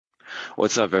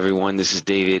What's up, everyone? This is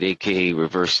David, aka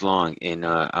Reverse Long, and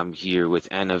I'm here with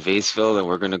Anna Vaysfeld, and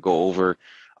we're going to go over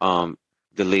the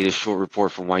latest short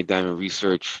report from White Diamond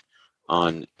Research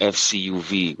on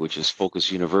FCUV, which is Focus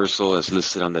Universal, as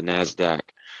listed on the Nasdaq.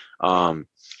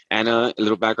 Anna, a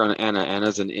little background on Anna.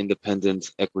 Anna's an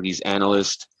independent equities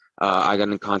analyst. I got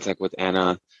in contact with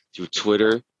Anna through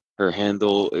Twitter. Her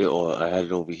handle, I have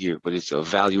it over here, but it's a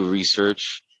Value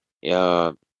Research.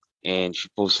 And she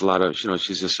posts a lot of,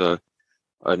 she's just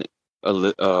an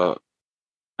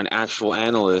actual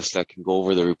analyst that can go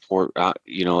over the report,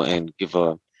 and give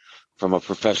from a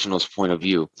professional's point of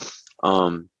view.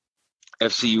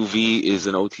 FCUV is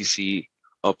an OTC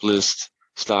uplist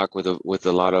stock with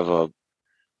a lot of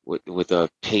with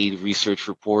paid research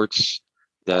reports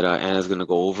that Anna's going to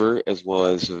go over, as well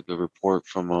as the report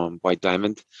from White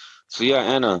Diamond. So yeah,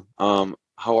 Anna,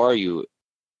 how are you?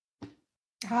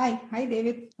 Hi,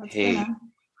 David. What's going on?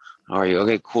 How are you?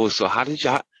 Okay, cool. So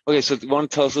okay, so you want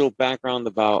to tell us a little background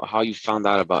about how you found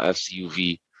out about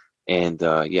FCUV and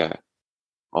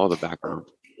all the background.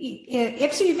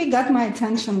 FCUV got my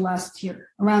attention last year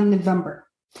around November,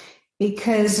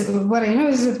 because what I know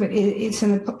is that it's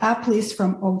an uplist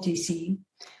from OTC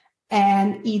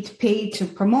and it paid to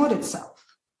promote itself.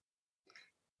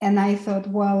 And I thought,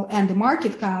 well, and the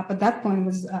market cap at that point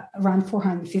was around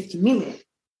 450 million.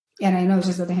 And I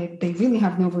noticed that they really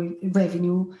have no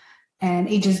revenue, and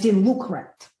it just didn't look right.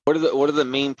 What are the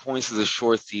main points of the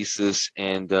short thesis?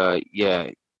 And what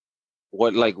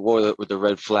were the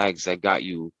red flags that got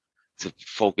you to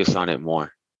focus on it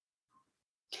more?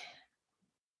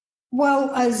 Well,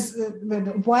 as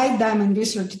the White Diamond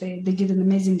Research, they did an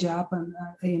amazing job, and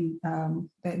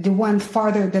they went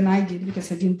farther than I did,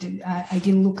 because I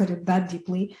didn't look at it that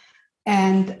deeply,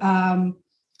 and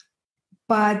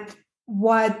but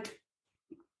what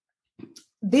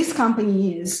this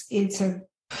company is, it's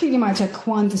pretty much a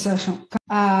quintessential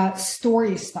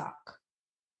story stock,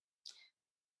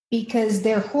 because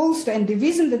their whole story, and the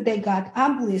reason that they got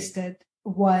uplisted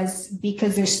was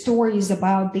because their story is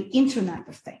about the Internet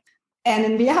of Things. And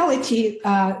in reality,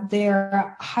 they're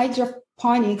a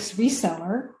hydroponics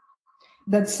reseller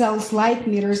that sells light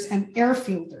meters and air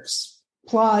filters.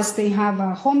 Plus, they have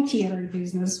a home theater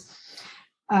business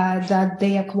that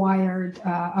they acquired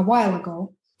a while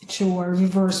ago through a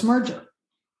reverse merger.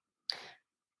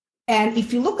 And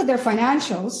if you look at their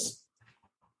financials,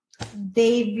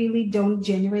 they really don't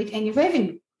generate any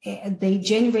revenue. They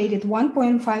generated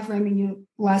 1.5 revenue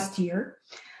last year,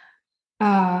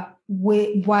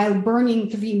 while burning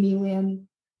 3 million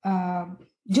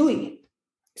doing it.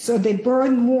 So they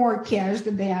burn more cash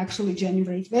than they actually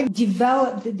generate.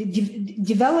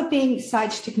 Developing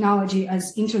such technology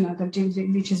as Internet of Things,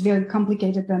 which is very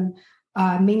complicated, and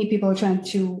many people are trying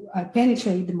to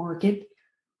penetrate the market.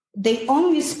 They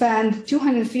only spend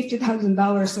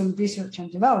 $250,000 on research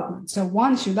and development. So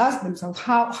one should ask themselves,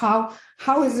 how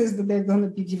is this that they're going to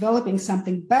be developing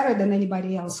something better than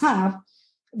anybody else have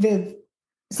with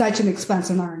such an expense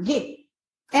on R&D?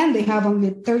 And they have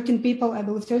only 13 people, I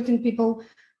believe 13 people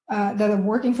that are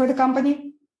working for the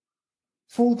company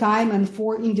full-time, and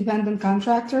 4 independent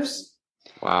contractors.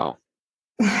 Wow.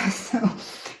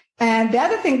 And the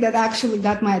other thing that actually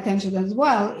got my attention as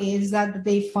well is that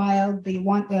they filed the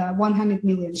 100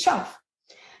 million shelf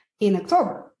in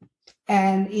October,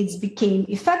 and it became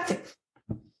effective.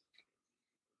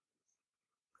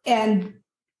 And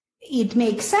it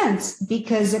makes sense,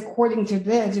 because according to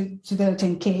their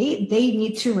 10K, they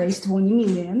need to raise 20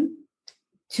 million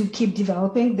to keep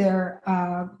developing their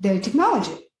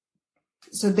technology.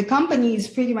 So the company is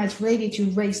pretty much ready to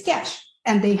raise cash,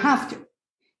 and they have to.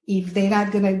 If they're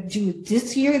not going to do it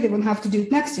this year, they will have to do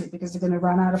it next year, because they're going to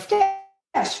run out of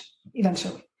cash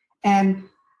eventually. And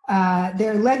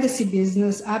their legacy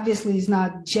business obviously is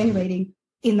not generating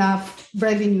enough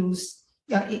revenues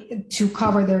to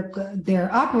cover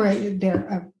their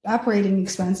operating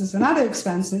expenses and other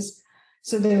expenses.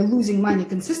 So they're losing money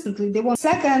consistently.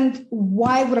 Second,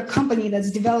 why would a company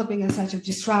that's developing such a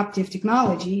disruptive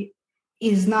technology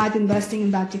is not investing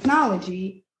in that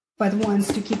technology, but wants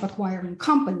to keep acquiring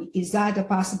company? Is that a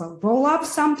possible roll-up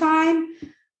sometime?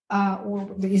 Or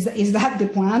is that the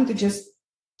plan, to just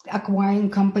acquiring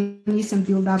companies and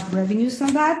build up revenues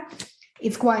on that?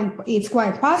 It's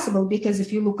quite possible, because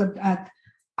if you look at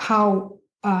how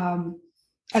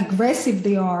aggressive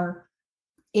they are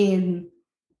in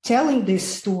telling this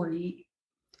story,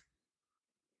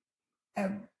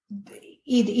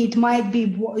 it might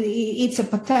be, it's a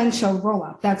potential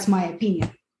roll-up. That's my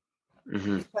opinion.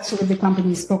 Mm-hmm. Especially the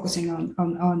company is focusing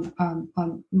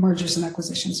on mergers and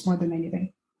acquisitions more than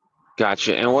anything.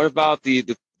 Gotcha. And what about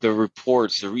the the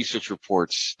reports, the research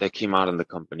reports that came out in the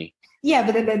company. Yeah,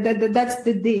 but that's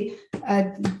the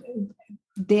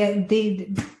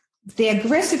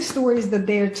aggressive stories that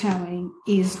they're telling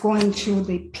is going through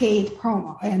the paid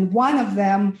promo, and one of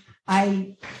them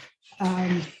I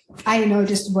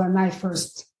noticed when I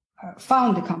first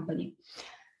found the company.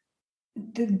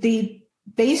 They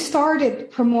started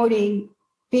promoting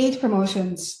paid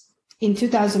promotions in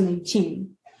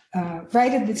 2018,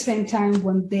 right at the same time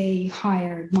when they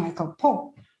hired Michael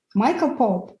Pope. Michael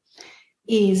Pope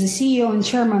is the CEO and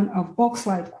chairman of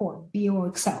Boxlight Corp,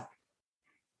 BOXL.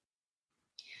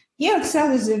 BOXL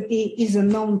is a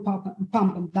known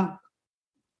pump and dump.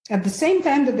 At the same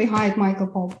time that they hired Michael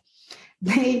Pope,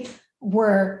 they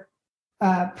were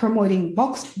promoting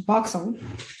BOXL,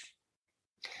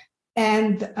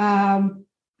 and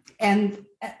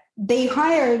they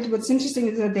hired. What's interesting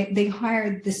is that they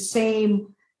hired the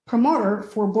same promoter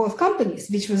for both companies,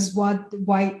 which was why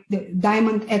the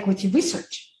Diamond Equity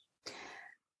Research.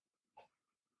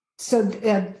 So,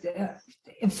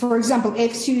 for example,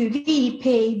 FCUV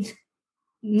paid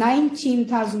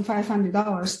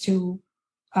 $19,500 to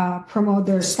promote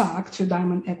their stock to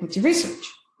Diamond Equity Research.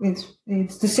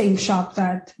 It's the same shop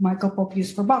that Michael Pope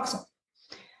used for BOXL.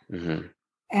 Mm-hmm.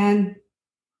 And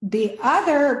the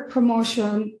other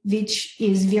promotion, which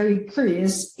is very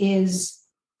curious,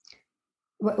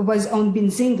 was on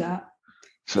Benzinga.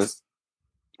 So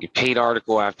you paid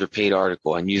article after paid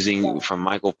article, and using from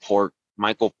Michael Pope's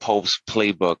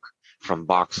playbook from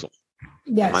BOXL.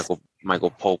 Yes.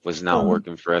 Michael Pope was now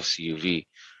working for FCUV.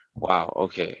 Wow.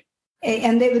 Okay.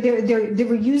 And they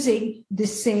were using the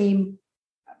same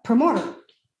promoter,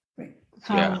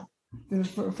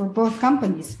 for both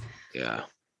companies. Yeah.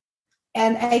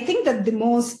 And I think that the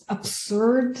most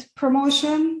absurd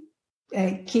promotion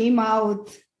came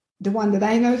out, the one that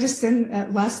I noticed in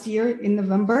last year in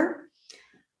November,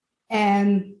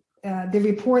 and the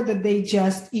report that they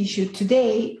just issued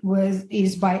today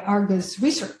is by Argus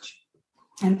Research,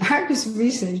 and Argus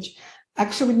Research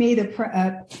actually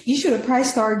issued a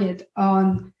price target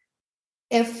on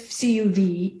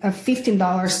FCUV of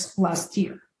 $15 last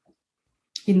year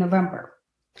in November,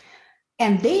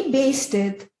 and they based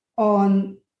it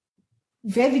on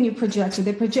revenue projection.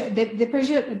 They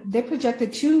projected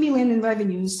 $2 million in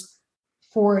revenues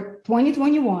for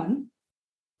 2021,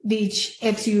 which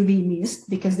FCUV missed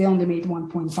because they only made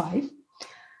 1.5.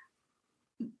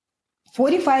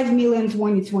 $45 million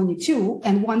 2022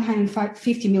 and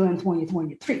 $150 million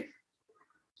 2023.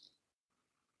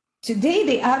 Today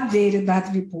they updated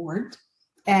that report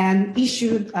and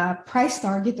issued a price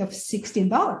target of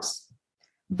 $16,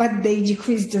 but they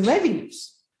decreased the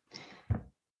revenues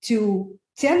to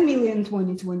 $10 million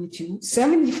 2022,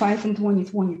 $75 in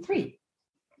 2023.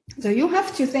 So you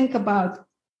have to think about,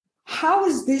 how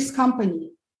is this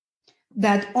company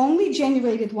that only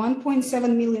generated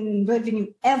 $1.7 million in revenue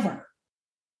ever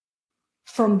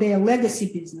from their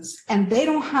legacy business, and they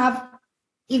don't have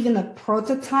even a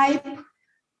prototype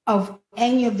of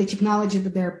any of the technology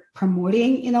that they're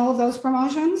promoting in all of those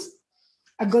promotions,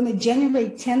 are going to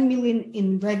generate $10 million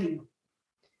in revenue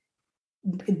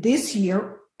this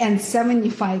year and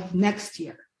 $75 next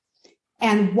year?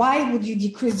 And why would you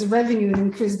decrease the revenue and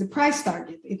increase the price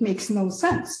target? It makes no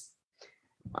sense.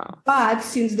 Wow. But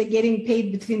since they're getting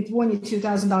paid between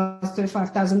 $22,000,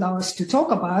 $35,000 to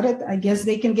talk about it, I guess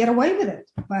they can get away with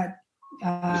it. But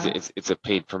it's a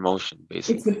paid promotion,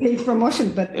 basically. It's a paid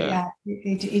promotion, but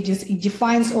it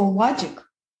defies all logic.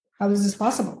 How is this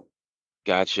possible?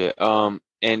 Gotcha.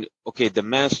 And okay, the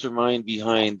mastermind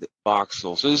behind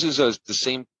BOXL. So this is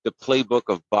the playbook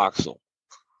of BOXL.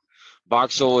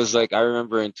 BOXL is like, I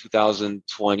remember in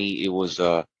 2020, it was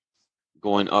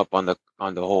going up on the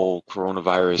whole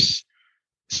coronavirus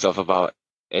stuff about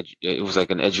it was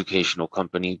like an educational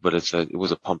company, but it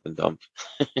was a pump and dump,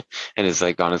 and it's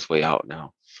like on its way out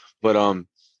now. But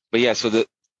yeah, so the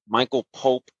Michael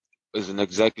Pope is an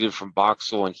executive from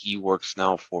BOXL, and he works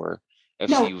now for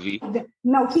FCUV.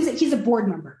 No, he's a board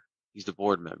member. He's the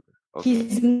board member. Okay.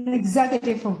 He's an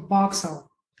executive of BOXL.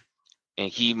 And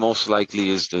he most likely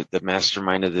is the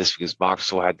mastermind of this, because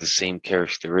BOXL had the same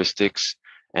characteristics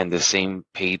and the same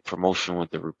paid promotion with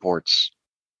the reports.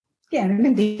 Yeah, I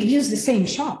mean, they use the same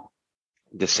shop.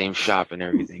 The same shop and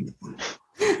everything.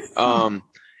 And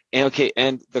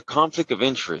the conflict of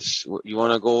interest. You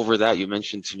want to go over that? You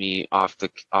mentioned to me off the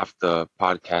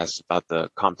podcast about the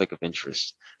conflict of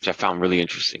interest, which I found really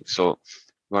interesting. So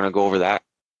you want to go over that?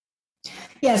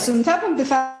 Yes, on top of the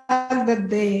fact that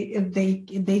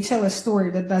they tell a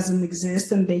story that doesn't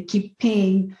exist and they keep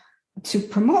paying to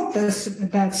promote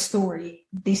that story,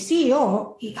 the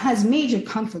CEO has major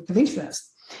conflict of interest.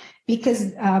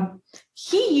 because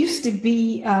he used to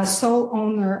be a sole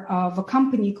owner of a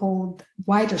company called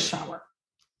Whiter Shower.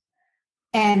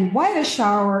 And Whiter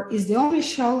Shower is the only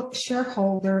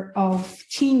shareholder of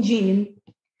Tianjin,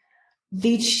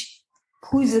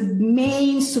 who is a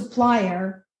main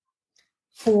supplier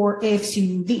for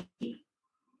FCUV.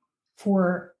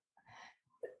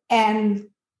 And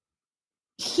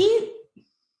he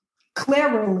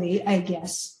cleverly, I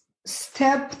guess,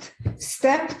 stepped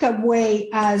away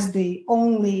as the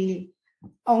only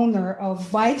owner of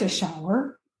Vita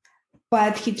Shower,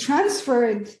 but he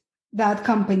transferred that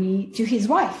company to his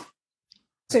wife.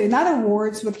 So in other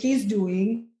words, what he's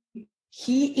doing,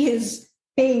 he is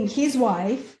paying his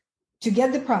wife to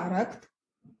get the product,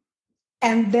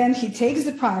 and then he takes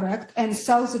the product and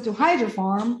sells it to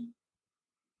Hydrofarm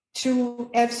to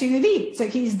FCUV. So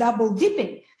he's double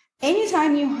dipping.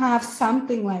 Anytime you have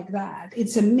something like that,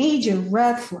 it's a major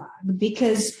red flag,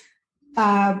 because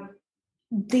the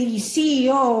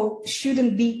CEO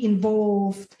shouldn't be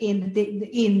involved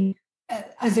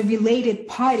as a related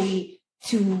party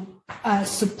to a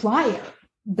supplier,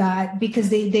 that because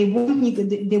they won't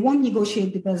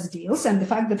negotiate the best deals, and the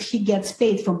fact that he gets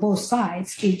paid from both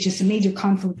sides is just a major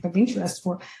conflict of interest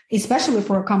especially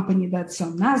for a company that's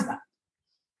on Nasdaq.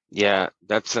 Yeah,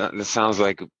 that sounds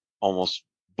like almost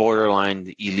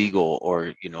borderline illegal,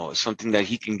 or something that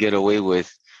he can get away with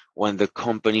when the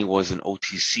company was an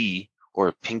OTC or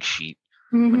a pink sheet,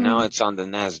 but now it's on the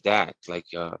Nasdaq.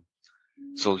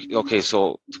 So to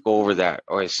go over that.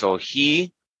 All right, so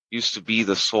he used to be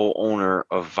the sole owner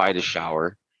of Vita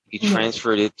Shower. He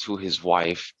transferred it to his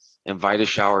wife, and Vita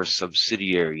Shower's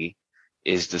subsidiary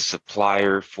is the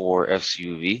supplier for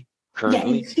FCUV.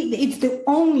 Currently, it's the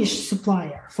only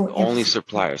supplier for FCUV. Only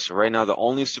supplier. So right now, the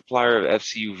only supplier of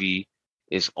FCUV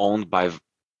is owned by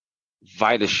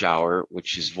Vita Shower,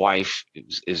 which his wife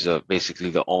is basically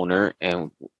the owner,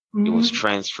 and it was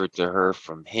transferred to her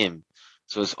from him.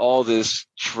 So it's all this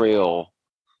trail,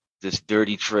 this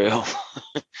dirty trail,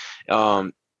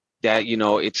 that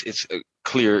it's a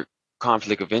clear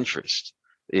conflict of interest.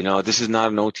 This is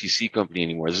not an OTC company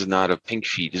anymore. This is not a pink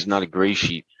sheet. This is not a gray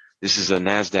sheet. This is a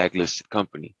Nasdaq listed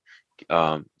company.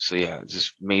 So yeah,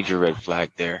 just major red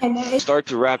flag there. Start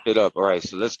to wrap it up. All right,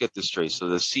 so let's get this straight. So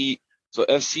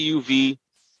FCUV,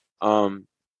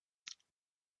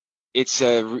 it's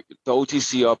the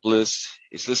OTC uplist.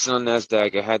 It's listed on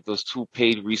Nasdaq. It had those 2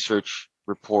 paid research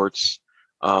reports.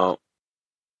 No,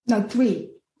 3.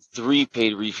 3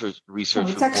 paid research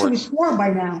reports. It's actually 4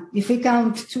 by now, if we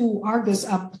count 2 Argus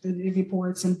up the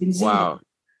reports and Benzino. Wow.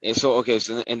 And so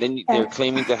then they're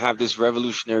claiming to have this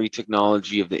revolutionary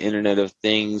technology of the Internet of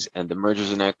Things and the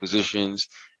mergers and acquisitions,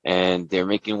 and they're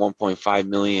making 1.5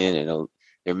 million, and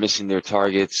they're missing their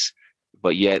targets,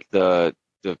 but yet the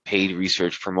paid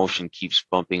research promotion keeps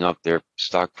bumping up their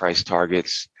stock price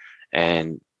targets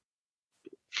and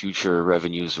future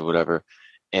revenues or whatever.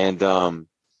 And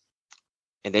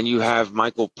then you have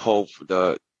Michael Pope,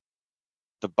 the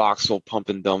BOXL pump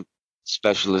and dump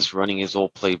specialist, running his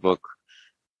old playbook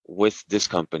with this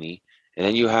company. And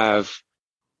then you have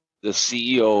the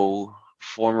CEO,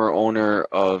 former owner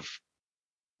of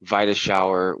Vita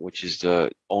Shower, which is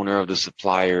the owner of the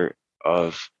supplier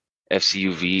of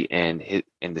FCUV, and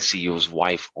the CEO's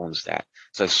wife owns that.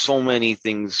 So many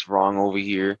things wrong over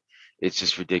here. It's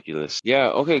just ridiculous. Yeah.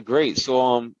 Okay. Great.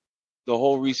 So the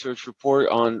whole research report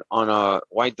on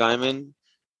White Diamond,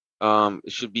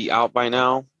 it should be out by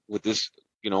now with this,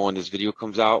 when this video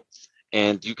comes out.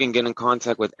 And you can get in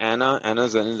contact with Anna.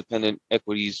 Anna's an independent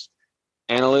equities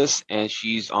analyst, and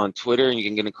she's on Twitter, and you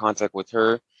can get in contact with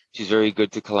her. She's very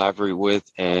good to collaborate with,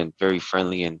 and very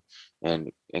friendly and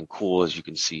cool, as you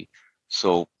can see.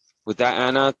 So with that,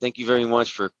 Anna, thank you very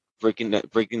much for breaking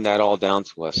that all down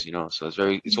to us. So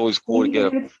it's always cool to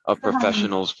get a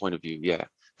professional's point of view. Yeah,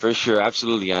 for sure.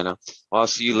 Absolutely, Anna. Well, I'll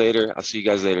see you later. I'll see you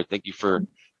guys later. Thank you for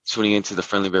tuning into the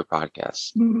Friendly Bear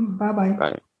podcast. Bye-bye.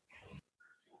 Bye.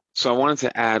 So I wanted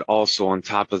to add also on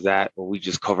top of that, what we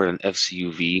just covered on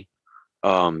FCUV,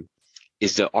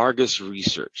 is the Argus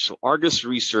research. So Argus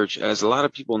research, as a lot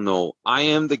of people know, I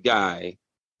am the guy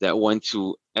that went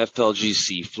to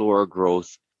FLGC, Flora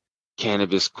Growth,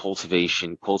 cannabis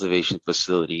cultivation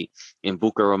facility in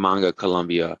Bucaramanga,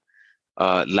 Colombia,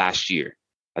 last year.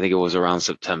 I think it was around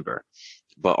September.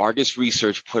 But Argus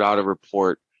Research put out a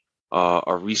report,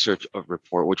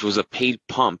 which was a paid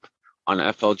pump on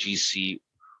FLGC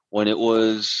when it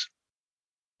was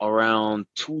around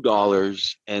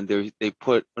 $2, and they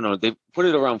put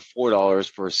it around $4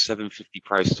 for a $7.50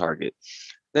 price target.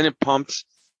 Then it pumped.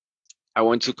 I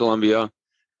went to Colombia.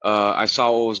 I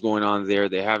saw what was going on there.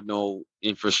 They have no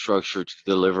infrastructure to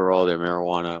deliver all their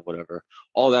marijuana, whatever.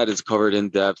 All that is covered in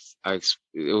depth.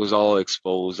 It was all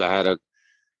exposed. I had a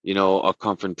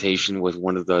confrontation with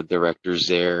one of the directors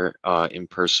there, in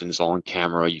person. It's all on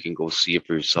camera. You can go see it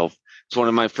for yourself. It's one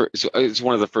of my first. It's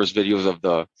one of the first videos of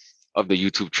the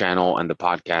YouTube channel and the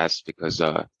podcast, because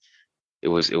it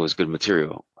was good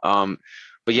material.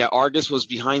 But yeah, Argus was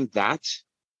behind that,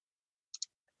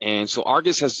 and so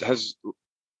Argus has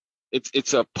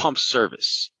it's a pump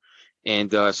service,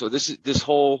 and so this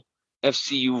whole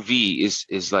FCUV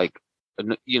is like,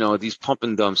 these pump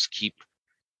and dumps keep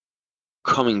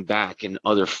coming back in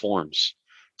other forms.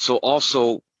 So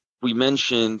also,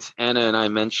 Anna and I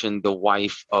mentioned the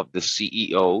wife of the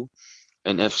CEO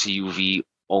and FCUV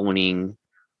owning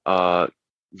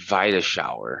Vita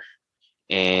Shower.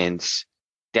 And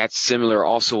that's similar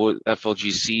also with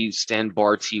FLGC. Stan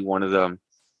Barty, one of the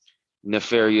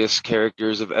nefarious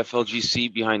characters of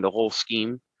FLGC behind the whole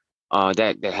scheme,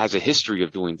 that has a history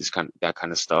of doing that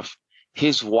kind of stuff.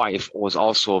 His wife was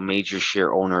also a major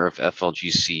share owner of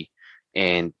FLGC,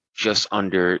 and just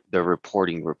under the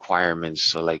reporting requirements.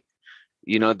 So like,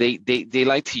 they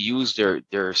like to use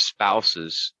their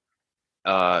spouses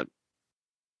for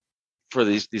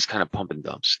these kind of pump and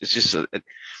dumps. It's just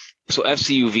so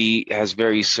FCUV has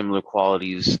very similar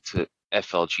qualities to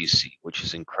FLGC, which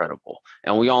is incredible.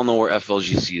 And we all know where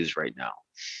FLGC is right now.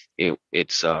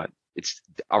 It's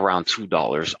around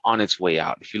 $2 on its way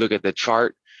out. If you look at the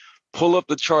chart, pull up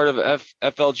the chart of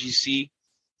FLGC.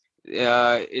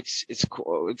 It's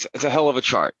a hell of a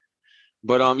chart.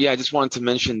 But yeah, I just wanted to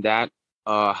mention that,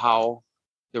 how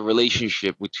the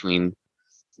relationship between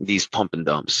these pump and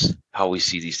dumps, how we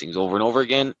see these things over and over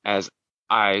again. As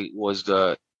I was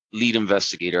the lead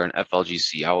investigator in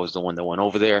FLGC, I was the one that went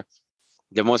over there.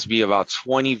 There must be about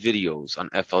 20 videos on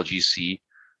FLGC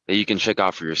that you can check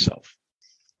out for yourself.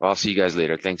 Well, I'll see you guys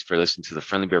later. Thanks for listening to the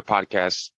Friendly Bear Podcast.